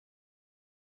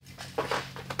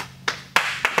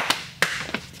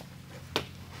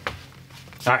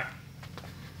All right.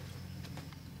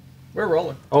 We're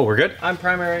rolling. Oh, we're good? I'm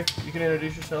Primary. You can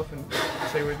introduce yourself and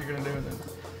say what you're going to do. And then...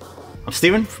 I'm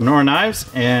Steven from Nora Knives,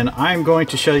 and I'm going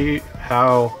to show you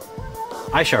how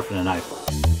I sharpen a knife.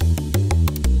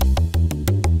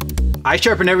 I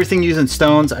sharpen everything using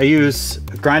stones. I use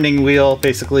a grinding wheel,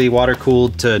 basically water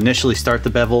cooled, to initially start the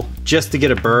bevel, just to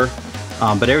get a burr.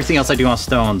 But everything else I do on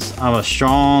stones. I'm a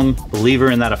strong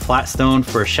believer in that a flat stone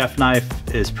for a chef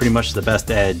knife is pretty much the best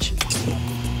edge.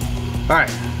 All right,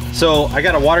 so I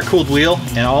got a water cooled wheel,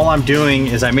 and all I'm doing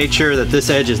is I made sure that this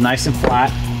edge is nice and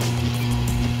flat,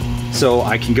 so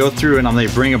I can go through and I'm gonna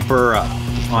bring a burr up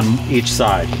on each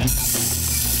side.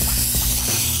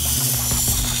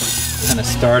 Kind of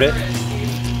start it.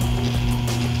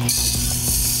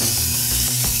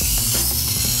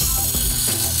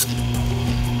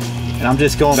 And I'm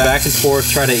just going back and forth,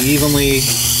 try to evenly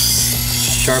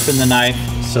sharpen the knife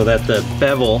so that the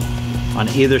bevel on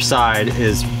either side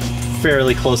is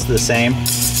fairly close to the same.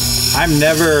 I'm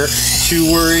never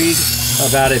too worried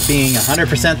about it being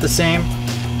 100% the same,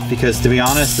 because to be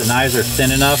honest, the knives are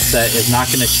thin enough that it's not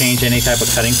going to change any type of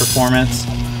cutting performance.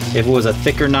 If it was a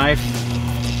thicker knife,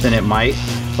 then it might.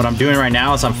 What I'm doing right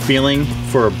now is I'm feeling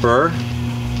for a burr,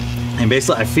 and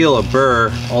basically I feel a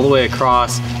burr all the way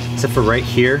across except for right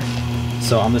here.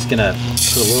 So I'm just gonna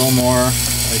put a little more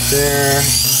right there.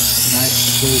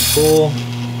 Nice, smooth, cool.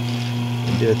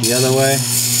 And do it the other way.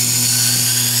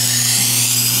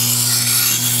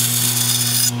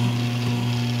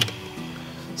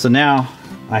 So now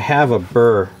I have a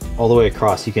burr all the way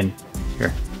across. You can,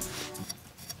 here.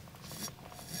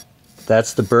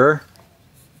 That's the burr.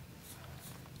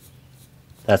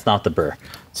 That's not the burr.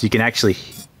 So you can actually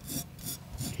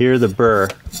hear the burr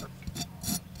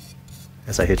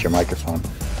as I hit your microphone.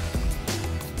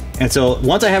 And so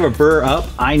once I have a burr up,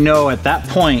 I know at that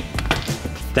point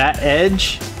that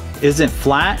edge isn't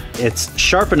flat, it's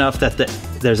sharp enough that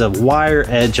there's a wire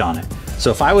edge on it. So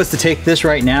if I was to take this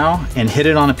right now and hit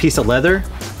it on a piece of leather,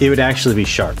 it would actually be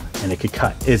sharp and it could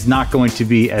cut. It's not going to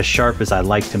be as sharp as I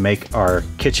like to make our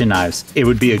kitchen knives. It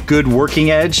would be a good working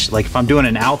edge. Like if I'm doing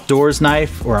an outdoors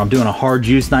knife, or I'm doing a hard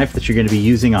use knife that you're gonna be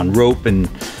using on rope and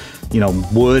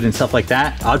wood and stuff like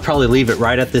that, I'd probably leave it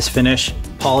right at this finish,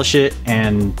 polish it,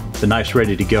 and the knife's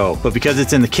ready to go. But because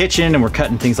it's in the kitchen and we're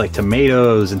cutting things like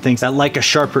tomatoes and things that like a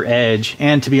sharper edge,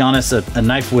 and to be honest, a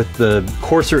knife with the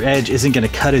coarser edge isn't gonna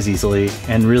cut as easily,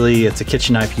 and really it's a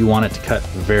kitchen knife, you want it to cut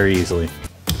very easily.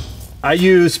 I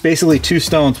use basically two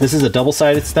stones. This is a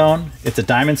double-sided stone. It's a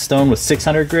diamond stone with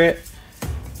 600 grit,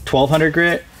 1200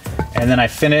 grit, and then I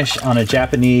finish on a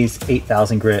Japanese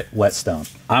 8000 grit whetstone.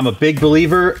 I'm a big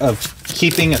believer of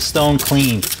keeping a stone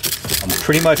clean.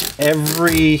 Pretty much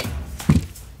every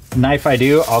knife I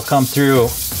do, I'll come through,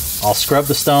 I'll scrub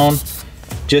the stone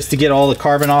just to get all the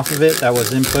carbon off of it that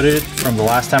was inputted from the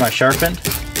last time I sharpened,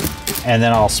 and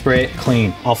then I'll spray it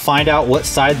clean. I'll find out what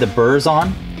side the burr's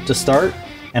on to start,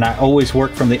 and I always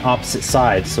work from the opposite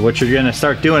side. So what you're gonna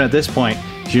start doing at this point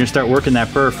is you're gonna start working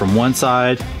that burr from one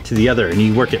side to the other, and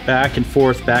you work it back and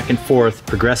forth,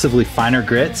 progressively finer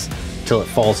grits till it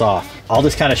falls off. I'll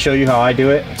just kind of show you how I do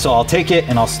it. So I'll take it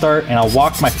and I'll start and I'll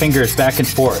walk my fingers back and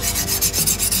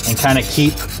forth and kind of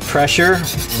keep pressure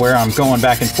where I'm going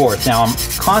back and forth. Now I'm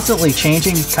constantly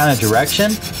changing kind of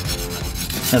direction.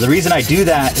 Now the reason I do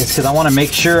that is because I want to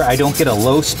make sure I don't get a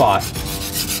low spot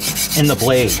in the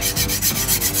blade.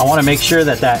 I want to make sure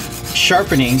that that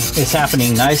sharpening is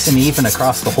happening nice and even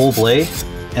across the whole blade,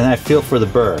 and I feel for the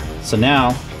burr. So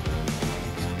now,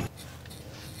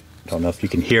 don't know if you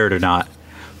can hear it or not,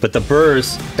 but the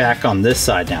burr's back on this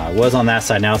side now. It was on that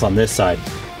side, now it's on this side.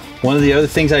 One of the other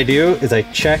things I do is I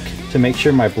check to make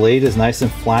sure my blade is nice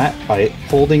and flat by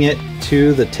holding it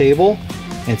to the table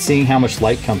and seeing how much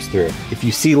light comes through. If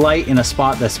you see light in a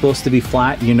spot that's supposed to be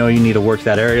flat, you know you need to work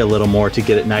that area a little more to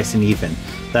get it nice and even.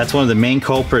 That's one of the main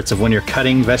culprits of when you're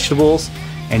cutting vegetables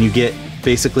and you get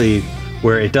basically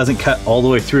where it doesn't cut all the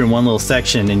way through in one little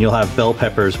section, and you'll have bell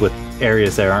peppers with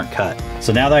areas that aren't cut.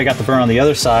 So now that I got the burr on the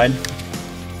other side,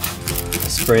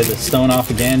 spray the stone off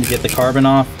again to get the carbon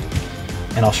off,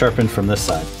 and I'll sharpen from this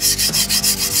side.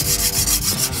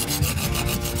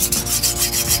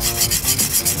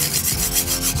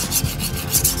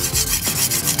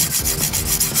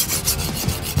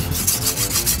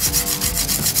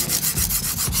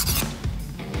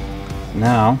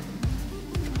 Now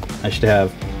I should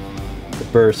have the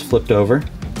burrs flipped over.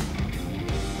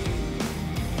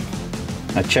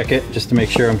 I check it just to make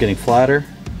sure I'm getting flatter.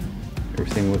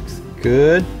 Everything looks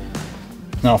good.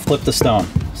 Now I'll flip the stone.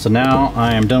 So now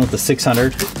I am done with the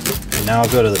 600, and now I'll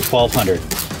go to the 1200.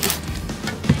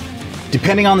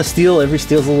 Depending on the steel, every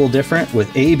steel's a little different. With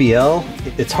ABL,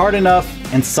 it's hard enough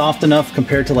and soft enough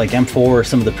compared to like M4 or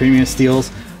some of the premium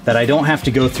steels that I don't have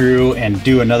to go through and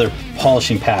do another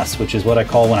polishing pass, which is what I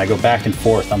call when I go back and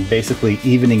forth. I'm basically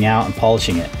evening out and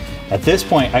polishing it. At this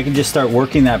point, I can just start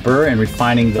working that burr and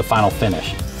refining the final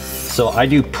finish. So I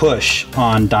do push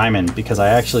on diamond because I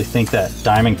actually think that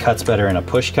diamond cuts better in a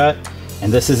push cut, and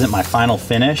this isn't my final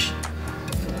finish.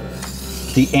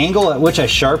 The angle at which I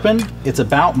sharpen, it's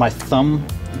about my thumb,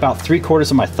 about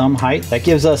 3/4 of my thumb height. That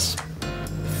gives us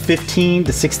 15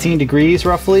 to 16 degrees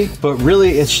roughly, but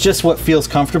really it's just what feels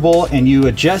comfortable, and you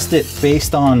adjust it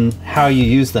based on how you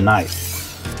use the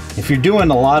knife. If you're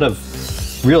doing a lot of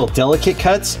real delicate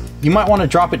cuts, you might want to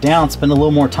drop it down, spend a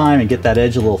little more time and get that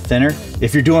edge a little thinner.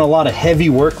 If you're doing a lot of heavy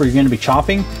work where you're going to be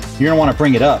chopping, you're going to want to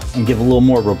bring it up and give a little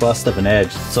more robust of an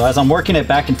edge. So as I'm working it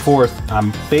back and forth,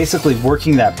 I'm basically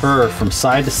working that burr from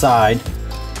side to side.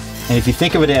 And if you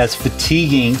think of it as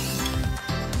fatiguing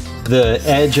the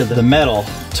edge of the metal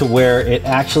to where it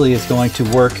actually is going to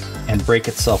work and break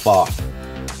itself off.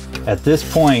 At this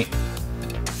point,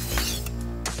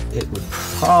 it would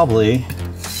probably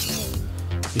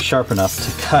be sharp enough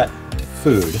to cut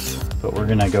food, but we're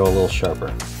gonna go a little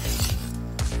sharper.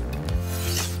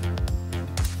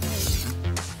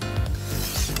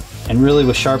 And really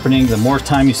with sharpening, the more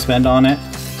time you spend on it,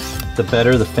 the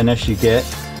better the finish you get.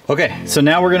 Okay, so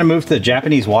now we're gonna move to the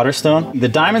Japanese water stone. The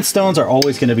diamond stones are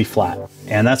always gonna be flat.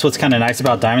 And that's what's kind of nice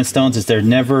about diamond stones is they're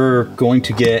never going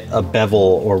to get a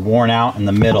bevel or worn out in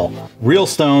the middle. Real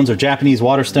stones or Japanese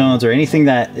water stones or anything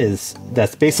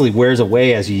that's basically wears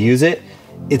away as you use it,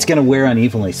 it's gonna wear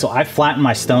unevenly. So I flatten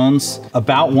my stones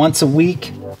about once a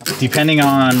week, depending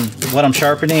on what I'm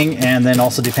sharpening and then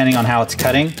also depending on how it's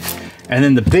cutting. And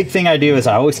then the big thing I do is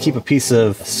I always keep a piece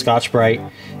of Scotch-Brite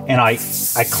and I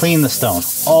clean the stone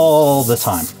all the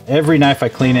time. Every knife I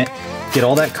clean it, get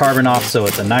all that carbon off so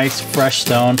it's a nice fresh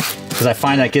stone, because I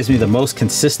find that gives me the most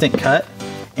consistent cut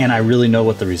and I really know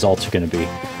what the results are gonna be.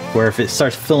 Where if it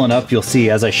starts filling up, you'll see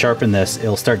as I sharpen this,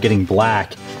 it'll start getting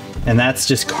black, and that's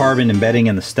just carbon embedding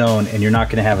in the stone and you're not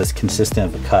gonna have as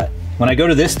consistent of a cut. When I go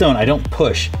to this stone, I don't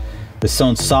push. The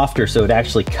stone's softer, so it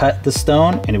actually cut the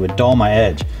stone and it would dull my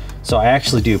edge. So I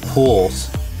actually do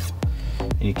pulls.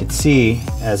 And you can see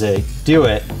as I do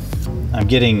it, I'm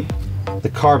getting the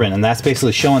carbon, and that's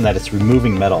basically showing that it's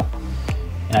removing metal.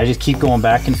 And I just keep going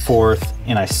back and forth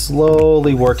and I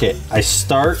slowly work it. I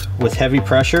start with heavy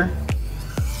pressure,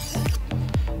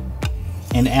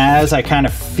 and as I kind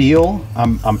of feel,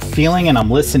 I'm feeling and I'm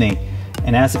listening,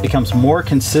 and as it becomes more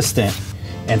consistent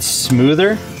and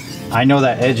smoother, I know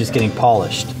that edge is getting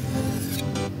polished.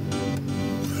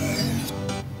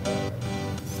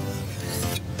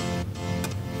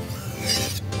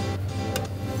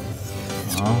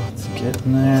 Oh, it's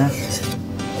getting there.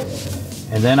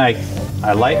 And then I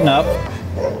lighten up,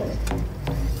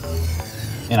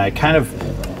 and I kind of,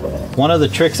 one of the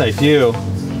tricks I do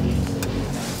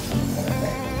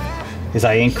is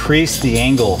I increase the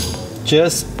angle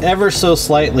just ever so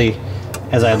slightly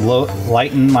as I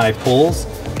lighten my pulls,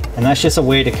 and that's just a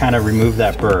way to kind of remove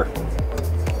that burr.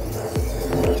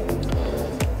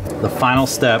 The final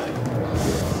step,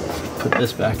 put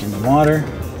this back in the water.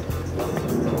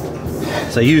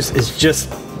 So I use is just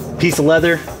a piece of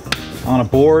leather on a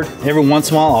board. Every once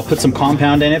in a while I'll put some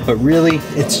compound in it, but really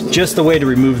it's just a way to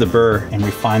remove the burr and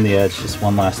refine the edge just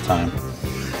one last time.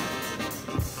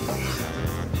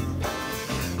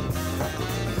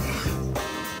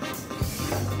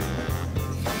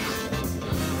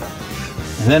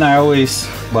 And then I always,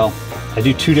 well, I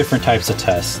do two different types of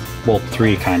tests. Well,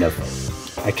 three kind of.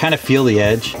 I kind of feel the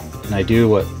edge, and I do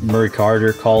what Murray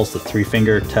Carter calls the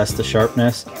 3-finger test of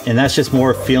sharpness. And that's just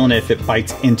more feeling if it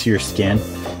bites into your skin,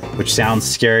 which sounds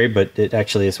scary, but it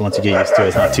actually is. Once you get used to it,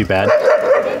 it's not too bad.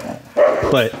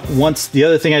 But once, the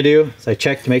other thing I do is I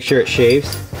check to make sure it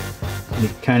shaves. And you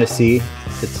can kind of see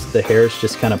the hair's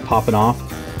just kind of popping off.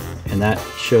 And that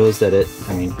shows that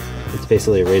it's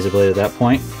basically a razor blade at that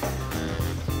point.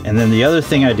 And then the other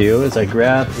thing I do is I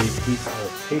grab a piece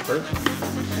of paper.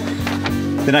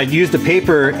 Then I use the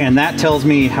paper, and that tells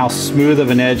me how smooth of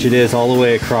an edge it is all the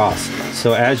way across.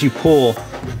 So as you pull,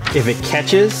 if it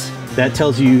catches, that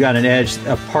tells you got an edge,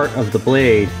 a part of the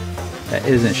blade that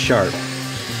isn't sharp.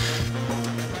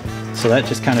 So that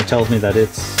just kind of tells me that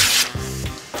it's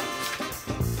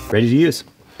ready to use.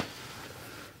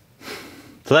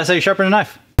 So that's how you sharpen a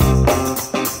knife.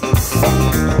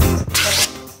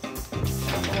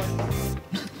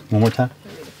 One more time.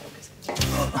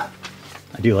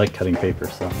 I do like cutting paper,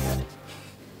 so.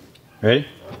 Ready?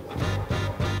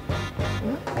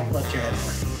 Left your head.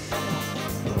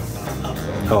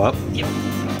 Oh, up? Yep.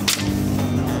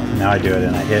 Now I do it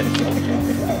and I hit.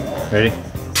 Ready?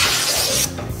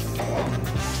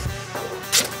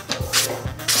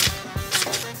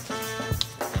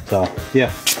 So,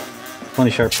 yeah, plenty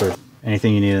sharp for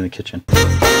anything you need in the kitchen.